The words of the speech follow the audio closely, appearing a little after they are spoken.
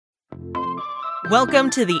Welcome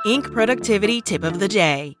to the Inc. Productivity Tip of the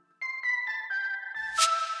Day.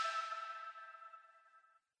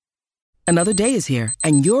 Another day is here,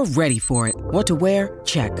 and you're ready for it. What to wear?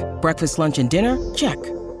 Check. Breakfast, lunch, and dinner? Check.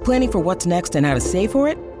 Planning for what's next and how to save for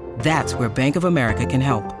it? That's where Bank of America can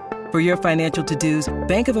help. For your financial to-dos,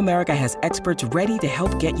 Bank of America has experts ready to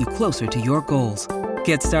help get you closer to your goals.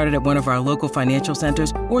 Get started at one of our local financial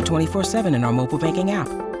centers or 24/7 in our mobile banking app.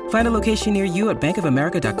 Find a location near you at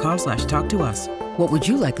bankofamerica.com/talktous. What would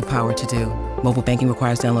you like the power to do? Mobile banking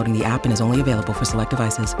requires downloading the app and is only available for select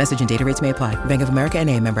devices. Message and data rates may apply. Bank of America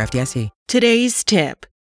N.A., member FDIC. Today's tip.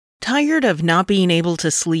 Tired of not being able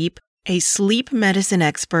to sleep? A sleep medicine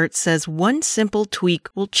expert says one simple tweak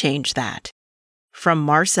will change that. From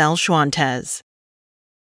Marcel Schwantes.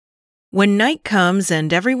 When night comes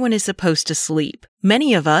and everyone is supposed to sleep,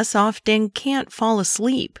 many of us often can't fall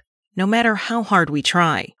asleep, no matter how hard we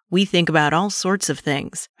try. We think about all sorts of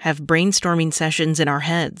things, have brainstorming sessions in our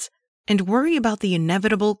heads, and worry about the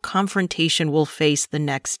inevitable confrontation we'll face the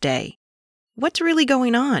next day. What's really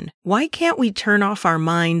going on? Why can't we turn off our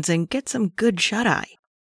minds and get some good shut-eye?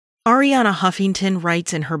 Arianna Huffington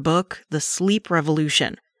writes in her book, The Sleep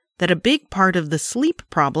Revolution, that a big part of the sleep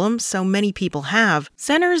problem so many people have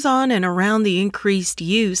centers on and around the increased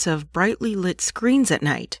use of brightly lit screens at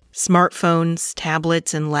night, smartphones,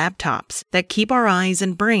 tablets, and laptops that keep our eyes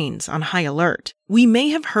and brains on high alert. We may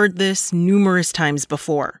have heard this numerous times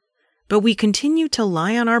before, but we continue to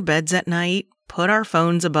lie on our beds at night, put our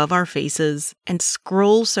phones above our faces, and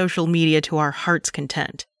scroll social media to our heart's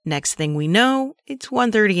content. Next thing we know, it's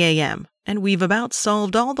 1:30 a.m., and we've about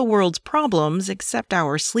solved all the world's problems except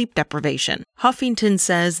our sleep deprivation. Huffington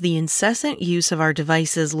says the incessant use of our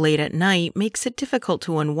devices late at night makes it difficult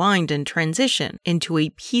to unwind and transition into a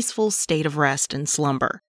peaceful state of rest and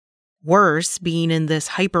slumber. Worse, being in this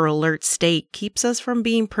hyper-alert state keeps us from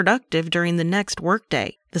being productive during the next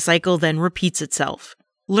workday. The cycle then repeats itself.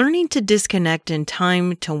 Learning to disconnect in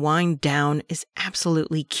time to wind down is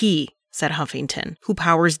absolutely key, said Huffington, who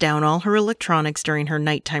powers down all her electronics during her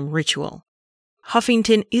nighttime ritual.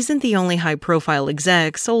 Huffington isn't the only high-profile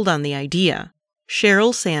exec sold on the idea.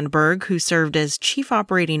 Sheryl Sandberg, who served as Chief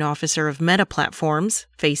Operating Officer of Meta Platforms,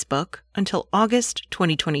 Facebook, until August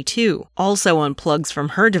 2022, also unplugs from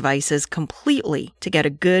her devices completely to get a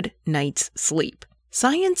good night's sleep.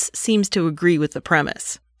 Science seems to agree with the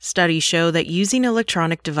premise. Studies show that using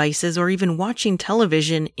electronic devices or even watching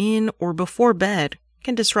television in or before bed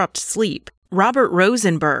can disrupt sleep. Robert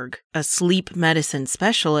Rosenberg, a sleep medicine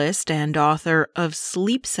specialist and author of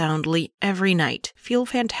Sleep Soundly Every Night, Feel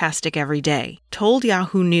Fantastic Every Day, told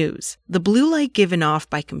Yahoo News, the blue light given off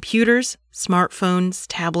by computers, smartphones,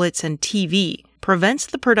 tablets, and TV prevents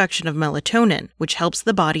the production of melatonin, which helps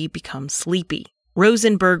the body become sleepy.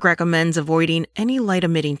 Rosenberg recommends avoiding any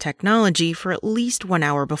light-emitting technology for at least 1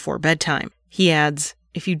 hour before bedtime. He adds,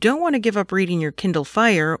 if you don't want to give up reading your Kindle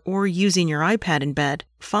Fire or using your iPad in bed,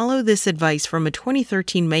 follow this advice from a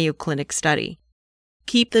 2013 Mayo Clinic study.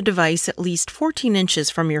 Keep the device at least 14 inches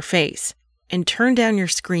from your face and turn down your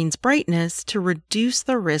screen's brightness to reduce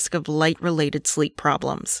the risk of light-related sleep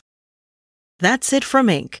problems. That's it from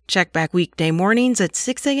Inc. Check back weekday mornings at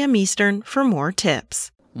 6 a.m. Eastern for more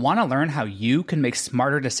tips. Want to learn how you can make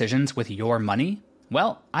smarter decisions with your money?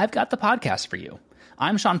 Well, I've got the podcast for you.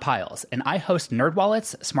 I'm Sean Piles, and I host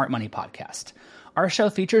NerdWallet's Smart Money Podcast. Our show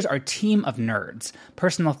features our team of nerds,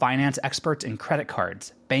 personal finance experts in credit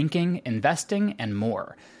cards, banking, investing, and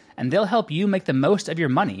more. And they'll help you make the most of your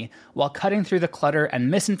money while cutting through the clutter and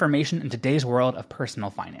misinformation in today's world of personal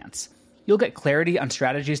finance. You'll get clarity on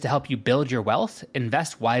strategies to help you build your wealth,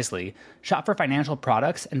 invest wisely, shop for financial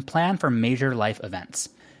products, and plan for major life events.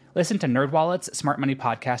 Listen to NerdWallet's Smart Money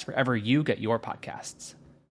Podcast wherever you get your podcasts.